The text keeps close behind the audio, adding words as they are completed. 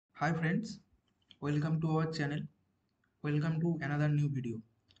Hi friends, welcome to our channel. Welcome to another new video.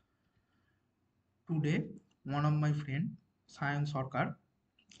 Today, one of my friend, Sayan Sarkar,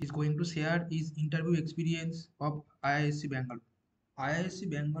 is going to share his interview experience of IISC Bangalore. IISC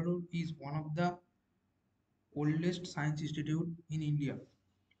Bangalore is one of the oldest science institute in India.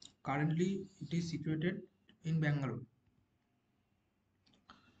 Currently, it is situated in Bangalore.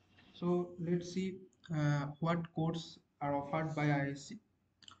 So let's see what courses are offered by IISC.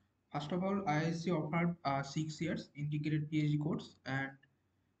 First of all, IISC offered 6 years integrated PhD course and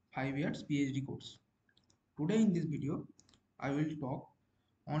 5 years PhD course. Today in this video, I will talk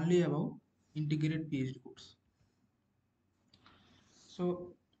only about integrated PhD course.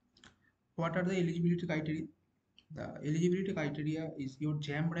 So, what are the eligibility criteria? The eligibility criteria is your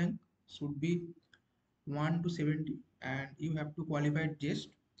JAM rank should be 1 to 70 and you have to qualify JEST.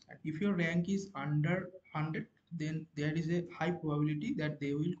 And if your rank is under 100, then there is a high probability that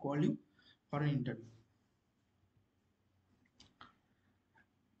they will call you for an interview.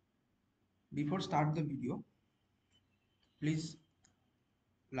 Before start the video, please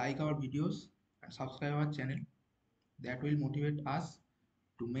like our videos and subscribe our channel. That will motivate us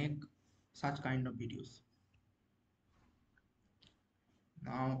to make such kind of videos.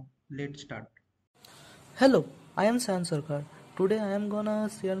 Now let's start. Hello, I am Sayan Sarkar. Today I am gonna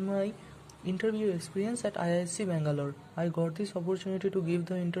share my interview experience at IISC Bangalore. I got this opportunity to give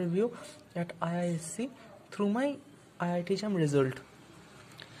the interview at IISC through my IIT JAM result.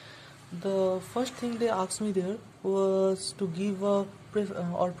 The first thing they asked me there was to give a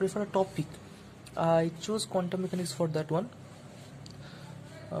prefer a topic. I chose quantum mechanics for that one.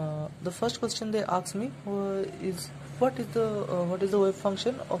 The first question they asked me is what is the wave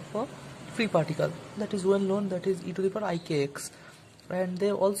function of a free particle that is well known, that is e to the power ikx, and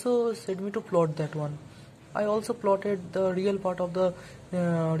they also said me to plot that one. I also plotted the real part of e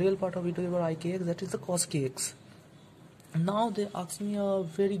to the power ikx, that is the cos kx. Now they asked me a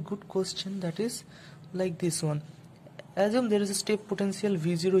very good question, that is like this one. Assume there is a step potential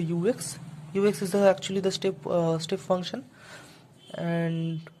v0 ux. Ux is actually the step function,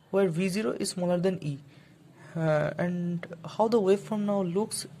 and where v0 is smaller than e, and how the waveform now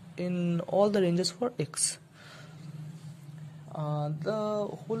looks in all the ranges for x. The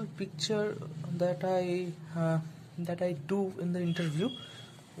whole picture that I do in the interview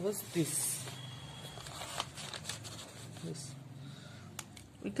was this.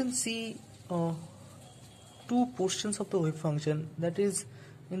 We can see two portions of the wave function, that is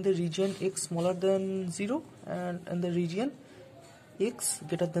in the region x smaller than 0 and in the region x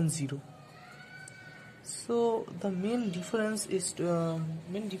greater than 0. So the main difference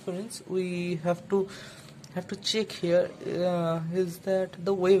we have to check here is that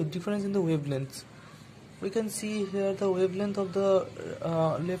the difference in the wavelengths. We can see here the wavelength of the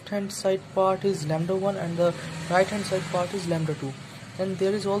left hand side part is lambda 1 and the right hand side part is lambda 2, and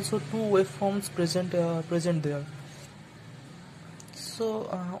there is also two waveforms present there. So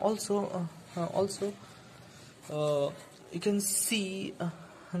also you can see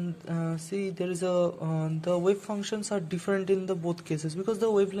there is the wave functions are different in the both cases because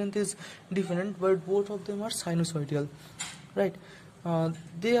the wavelength is different, but both of them are sinusoidal, right?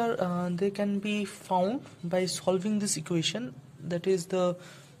 They can be found by solving this equation, that is the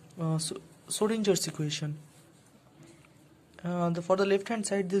Schrodinger's equation. For the left hand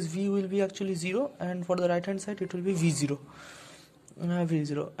side, this v will be actually 0, and for the right hand side it will be v0.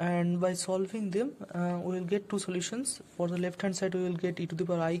 And by solving them we will get two solutions. For the left hand side we will get e to the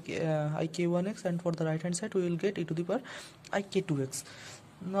power ik1x, and for the right hand side we will get e to the power ik2x.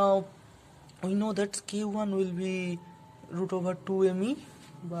 Now we know that k1 will be root over 2me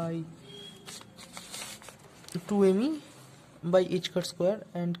by h cut square,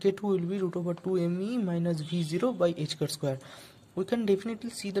 and k2 will be root over 2me minus v0 by h cut square. We can definitely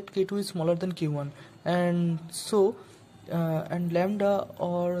see that k2 is smaller than k1, and so and lambda,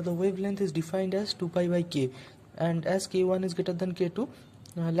 or the wavelength, is defined as 2 pi by k, and as k1 is greater than k2,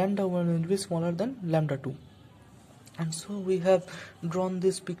 lambda 1 will be smaller than lambda 2, and so we have drawn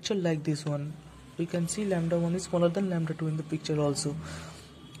this picture like this one. We can see lambda 1 is smaller than lambda 2 in the picture also.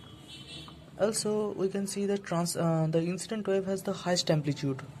 Also we can see that the incident wave has the highest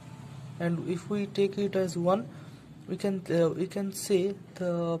amplitude, and if we take it as 1, we can say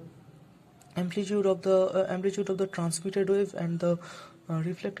the amplitude of the transmitted wave and the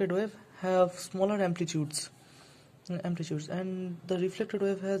reflected wave have smaller amplitudes, and the reflected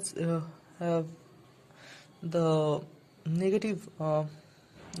wave has have the negative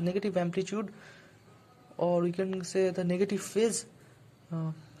amplitude, or we can say the negative phase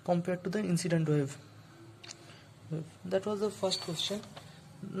compared to the incident wave. That was the first question.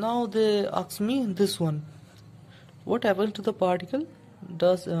 Now they ask me this one: what happens to the particle?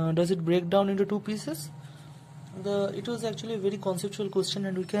 Does it break down into two pieces? It was actually a very conceptual question,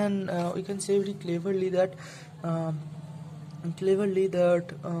 and we can say very um, cleverly that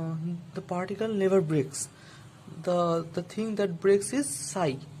the particle never breaks. The thing that breaks is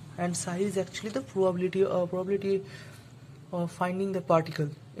psi, and psi is actually the probability of finding the particle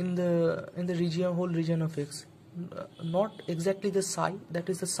in the whole region of X. Not exactly the psi, that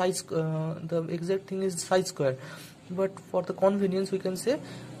is the size. The exact thing is psi square, but for the convenience we can say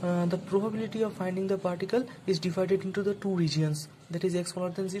the probability of finding the particle is divided into the two regions, that is x smaller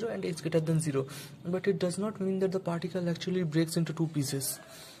than 0 and x greater than 0. But it does not mean that the particle actually breaks into two pieces.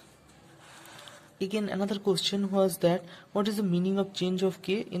 Again, another question was that what is the meaning of change of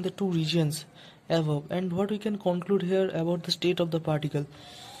k in the two regions above, and what we can conclude here about the state of the particle.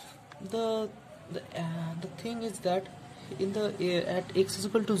 The thing is that in the at x is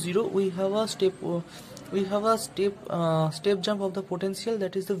equal to 0 we have a step jump of the potential,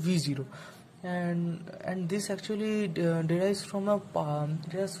 that is the v0, and this actually derives from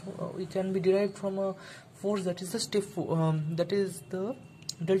it can be derived from a force, that is the that is the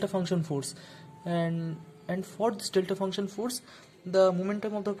delta function force, and for this delta function force the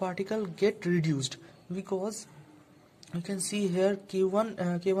momentum of the particle get reduced, because you can see here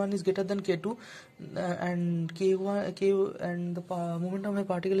k1 is greater than k2, and the momentum of a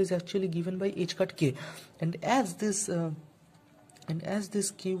particle is actually given by h cut k, and as this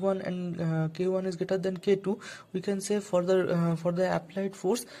k1 and k1 is greater than k2, we can say for the applied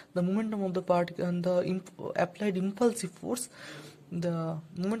force, the momentum of the particle and the applied impulsive force, the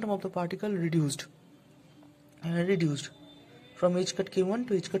momentum of the particle reduced from h cut k1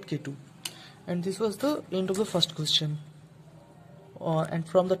 to h cut k2. And this was the end of the first question, and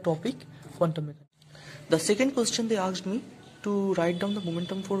from the topic quantum mechanics. The second question, they asked me to write down the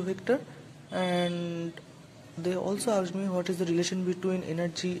momentum force vector, and they also asked me what is the relation between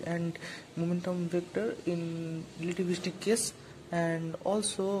energy and momentum vector in relativistic case, and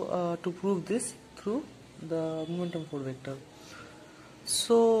also to prove this through the momentum force vector.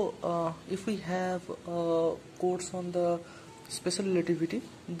 So if we have a course on the special relativity,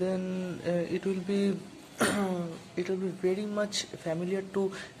 then it will be it will be very much familiar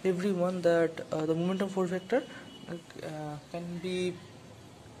to everyone that the momentum force vector can be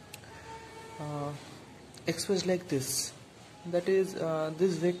expressed like this. That is,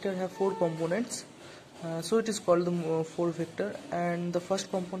 this vector have four components, so it is called the force vector, and the first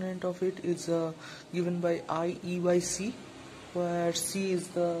component of it is given by IISC, where c is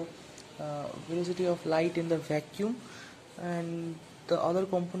the velocity of light in the vacuum, and the other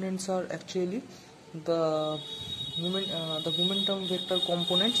components are actually the momentum vector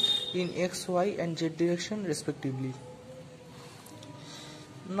components in x, y and z direction respectively.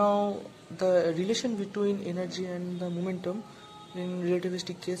 Now the relation between energy and the momentum in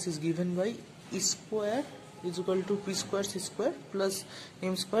relativistic case is given by E square is equal to p square c square plus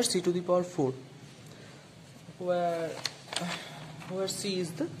m square c to the power 4, where c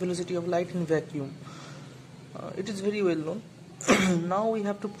is the velocity of light in vacuum. It is very well known. Now we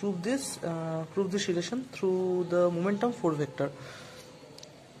have to prove this relation through the momentum force vector.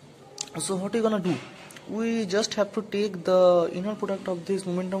 So what are we gonna do? We just have to take the inner product of this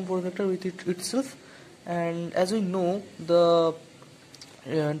momentum force vector with itself, and as we know, the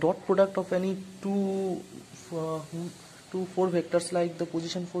dot product of any two force vectors, like the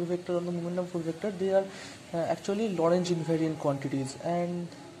position force vector and the momentum force vector, they are actually Lorentz invariant quantities, and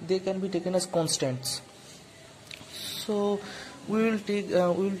they can be taken as constants. So we will take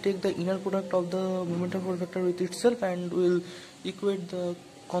the inner product of the momentum force vector with itself, and we will equate the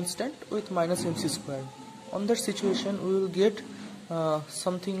constant with minus mc square. On that situation, we will get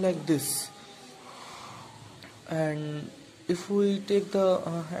something like this. And if we take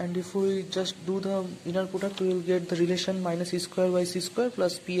if we just do the inner product, we will get the relation minus e square by c square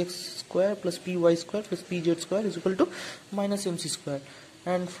plus px square plus py square plus pz square is equal to minus mc square,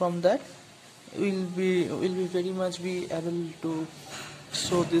 and from that will be very much be able to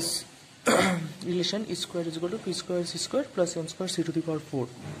show this relation e square is equal to p square c square plus m square c to the power 4.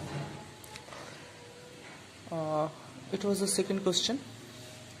 It was the second question.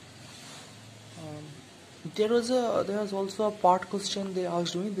 There was also a part question they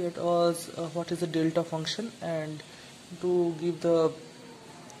asked me, that was what is the delta function, and to give the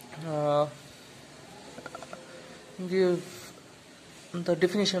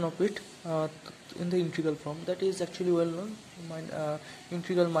definition of it in the integral form. That is actually well known.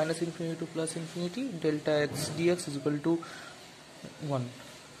 Integral minus infinity to plus infinity delta x dx is equal to 1.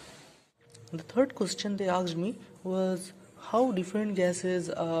 The third question they asked me was how different gases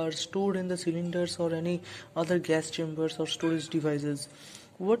are stored in the cylinders or any other gas chambers or storage devices.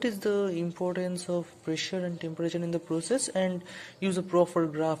 What is the importance of pressure and temperature in the process, and use a proper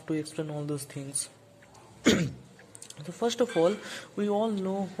graph to explain all those things. So first of all, we all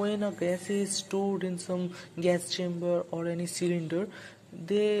know when a gas is stored in some gas chamber or any cylinder,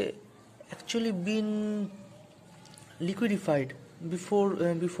 they actually been liquidified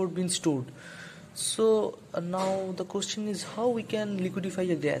before being stored. So now the question is how we can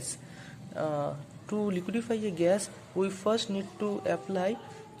liquidify a gas. To liquidify a gas, we first need to apply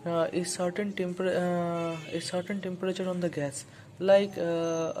a certain temperature on the gas. Like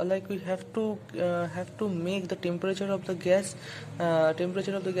we have to make the temperature of the gas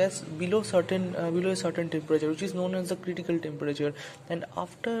below a certain temperature, which is known as the critical temperature. And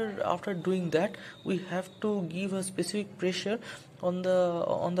after doing that, we have to give a specific pressure on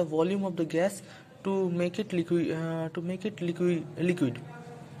the volume of the gas to make it liquid.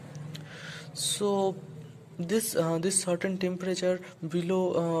 So this certain temperature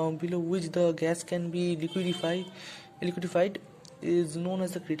below which the gas can be liquefied is known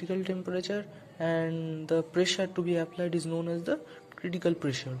as the critical temperature, and the pressure to be applied is known as the critical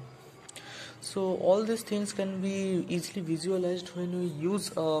pressure. So all these things can be easily visualized when we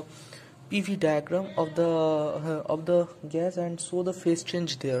use a PV diagram of the gas and show the phase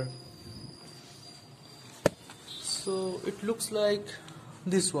change there. So it looks like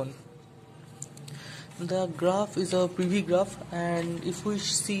this one. The graph is a PV graph, and if we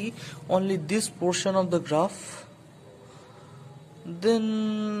see only this portion of the graph,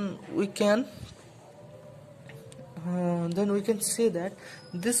 then we can say that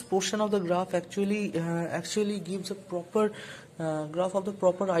this portion of the graph actually gives a proper graph of the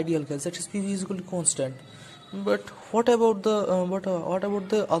proper ideal gas, that is PV is equal to constant. But what about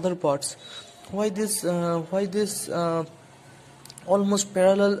the other parts? Why this almost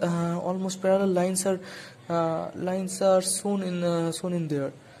parallel lines are shown in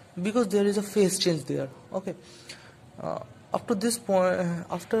there? Because there is a phase change there. Okay. Up to this point,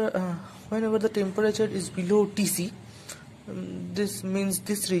 whenever the temperature is below Tc, this means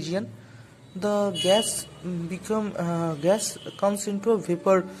this region, the gas comes into a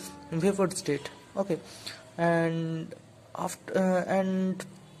vapor state. Okay. And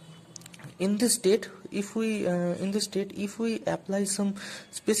in this state, if we apply some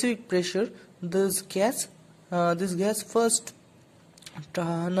specific pressure, this gas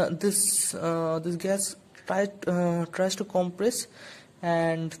tries to compress,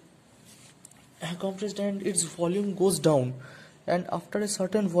 and its volume goes down, and after a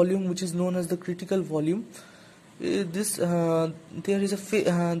certain volume, which is known as the critical volume, the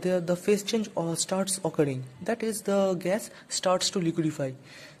phase change starts occurring. That is, the gas starts to liquidify.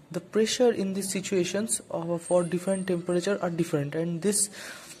 The pressure in these situations for different temperature are different, and this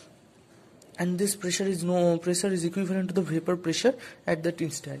pressure is equivalent to the vapor pressure at that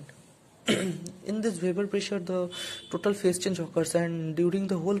instant. In this vapor pressure, the total phase change occurs, and during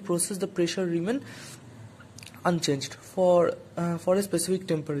the whole process, the pressure remain unchanged for a specific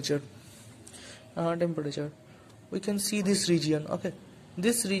temperature. We can see this region. Okay,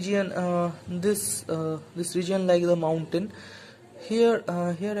 this region like the mountain. Here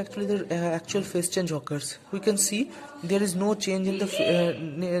actually the actual phase change occurs. We can see there is no change in the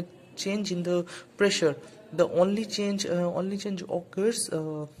change in the pressure. The only change occurs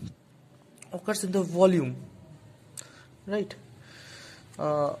in the volume, right?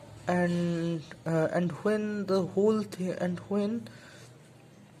 And when the whole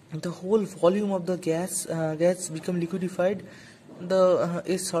volume of the gas become liquidified,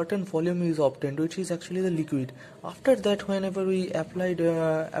 a certain volume is obtained, which is actually the liquid. After that, whenever we applied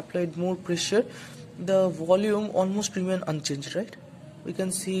more pressure, the volume almost remain unchanged, right? We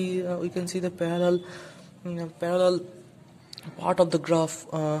can see the parallel part of the graph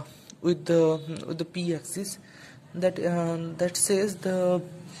with the p-axis that says the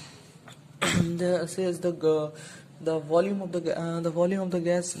volume of the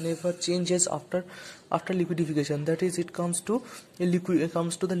gas never changes after liquidification. That is, it comes to the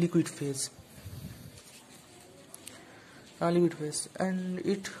liquid phase. And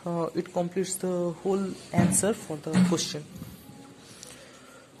it completes the whole answer for the question.